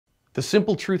The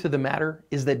simple truth of the matter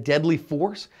is that deadly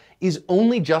force is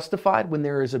only justified when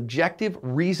there is objective,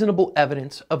 reasonable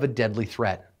evidence of a deadly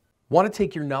threat. Want to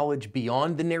take your knowledge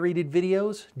beyond the narrated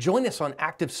videos? Join us on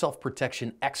Active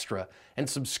Self-Protection Extra and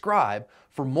subscribe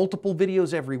for multiple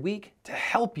videos every week to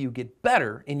help you get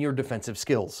better in your defensive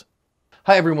skills.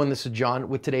 Hi everyone, this is John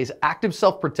with today's Active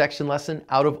Self-Protection lesson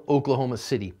out of Oklahoma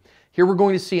City. Here we're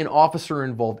going to see an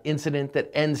officer-involved incident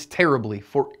that ends terribly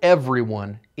for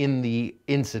everyone in the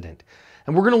incident.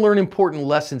 And we're going to learn important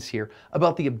lessons here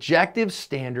about the objective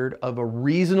standard of a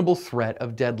reasonable threat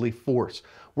of deadly force.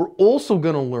 We're also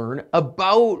going to learn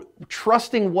about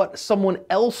trusting what someone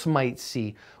else might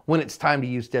see when it's time to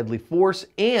use deadly force,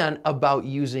 and about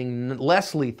using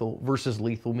less lethal versus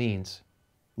lethal means.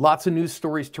 Lots of news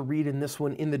stories to read in this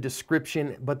one in the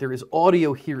description, but there is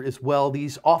audio here as well.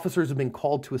 These officers have been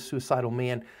called to a suicidal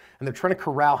man, and they're trying to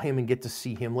corral him and get to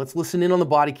see him. Let's listen in on the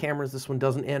body cameras. This one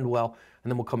doesn't end well,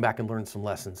 and then we'll come back and learn some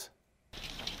lessons.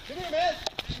 Come here, man.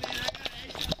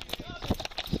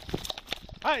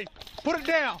 Hey, put it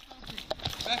down.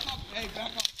 Back up. Hey,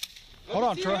 back up. Hold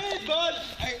on, Troy. Hands, bud.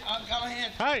 Hey, I've got my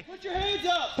hands. Hey. Put your hands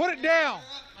up. Put it down.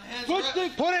 Put it down,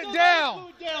 Put it down. Put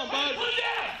it down, bud. Put it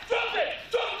down! Drop it!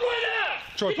 Drop it right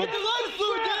now! Troy, Put the lighter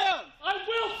fluid down. I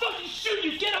will fucking shoot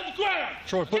you! Get on the ground!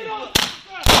 Troy, put Get it on the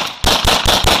ground!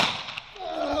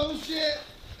 Oh, shit.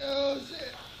 Oh,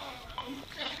 shit.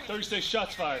 36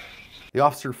 shots fired. The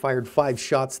officer fired 5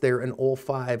 shots there, and all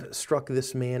 5 struck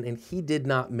this man, and he did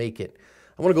not make it.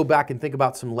 I want to go back and think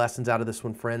about some lessons out of this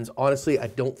one, friends. Honestly, I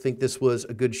don't think this was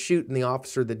a good shoot, and the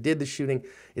officer that did the shooting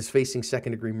is facing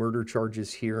second-degree murder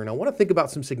charges here. And I want to think about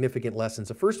some significant lessons.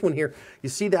 The first one here, you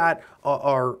see that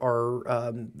our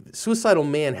suicidal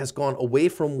man has gone away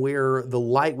from where the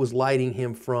light was lighting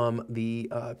him from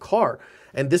the car.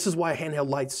 And this is why a handheld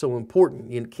light's so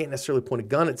important. You can't necessarily point a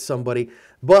gun at somebody,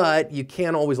 but you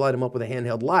can always light them up with a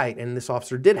handheld light. And this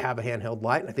officer did have a handheld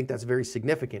light, and I think that's very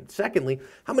significant. Secondly,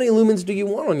 how many lumens do you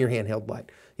want on your handheld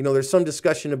light? You know, there's some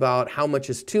discussion about how much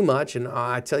is too much, and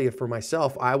I tell you for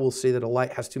myself, I will say that a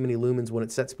light has too many lumens when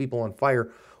it sets people on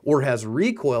fire or has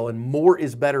recoil, and more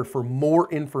is better for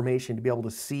more information to be able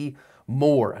to see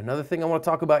more. Another thing I want to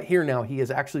talk about here now, he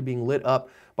is actually being lit up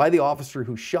by the officer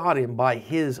who shot him by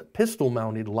his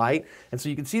pistol-mounted light. And so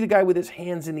you can see the guy with his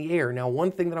hands in the air. Now,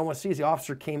 one thing that I want to see is the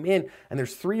officer came in, and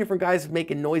there's 3 different guys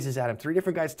making noises at him, 3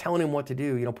 different guys telling him what to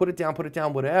do, you know, put it down,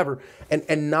 whatever,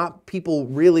 and not people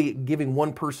really giving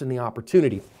one person the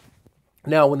opportunity.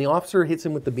 Now, when the officer hits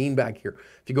him with the beanbag here,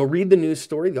 if you go read the news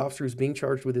story, the officer who's being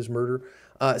charged with his murder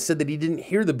said that he didn't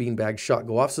hear the beanbag shot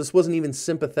go off, so this wasn't even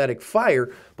sympathetic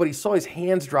fire, but he saw his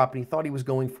hands drop and he thought he was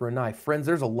going for a knife. Friends,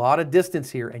 there's a lot of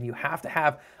distance here, and you have to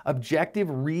have objective,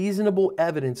 reasonable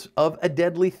evidence of a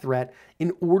deadly threat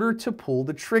in order to pull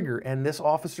the trigger, and this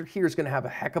officer here is going to have a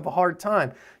heck of a hard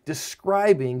time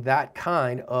describing that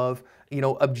kind of, you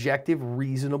know, objective,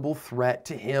 reasonable threat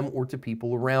to him or to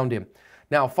people around him.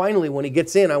 Now, finally, when he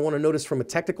gets in, I want to notice from a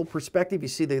technical perspective, you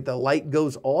see that the light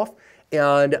goes off,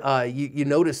 and you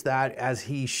notice that as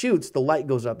he shoots, the light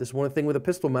goes up. This is one thing with a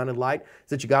pistol-mounted light, is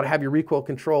that you got to have your recoil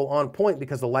control on point,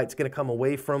 because the light's going to come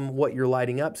away from what you're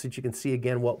lighting up so that you can see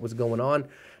again what was going on.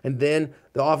 And then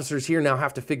the officers here now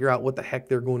have to figure out what the heck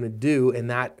they're going to do, and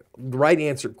the right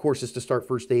answer, of course, is to start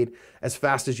first aid as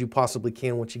fast as you possibly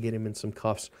can once you get him in some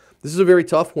cuffs. This is a very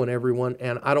tough one, everyone,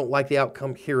 and I don't like the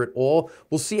outcome here at all.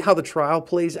 We'll see how the trial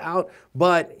plays out,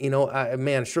 but, you know,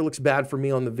 man, it sure looks bad for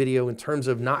me on the video in terms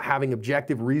of not having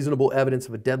objective, reasonable evidence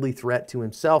of a deadly threat to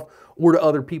himself or to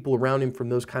other people around him from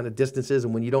those kind of distances.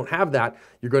 And when you don't have that,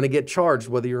 you're going to get charged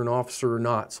whether you're an officer or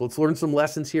not. So let's learn some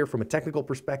lessons here from a technical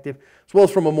perspective as well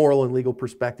as from a moral and legal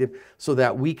perspective, so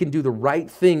that we can do the right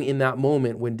thing in that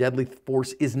moment when deadly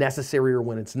force is necessary or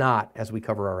when it's not, as we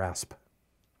cover our ASP.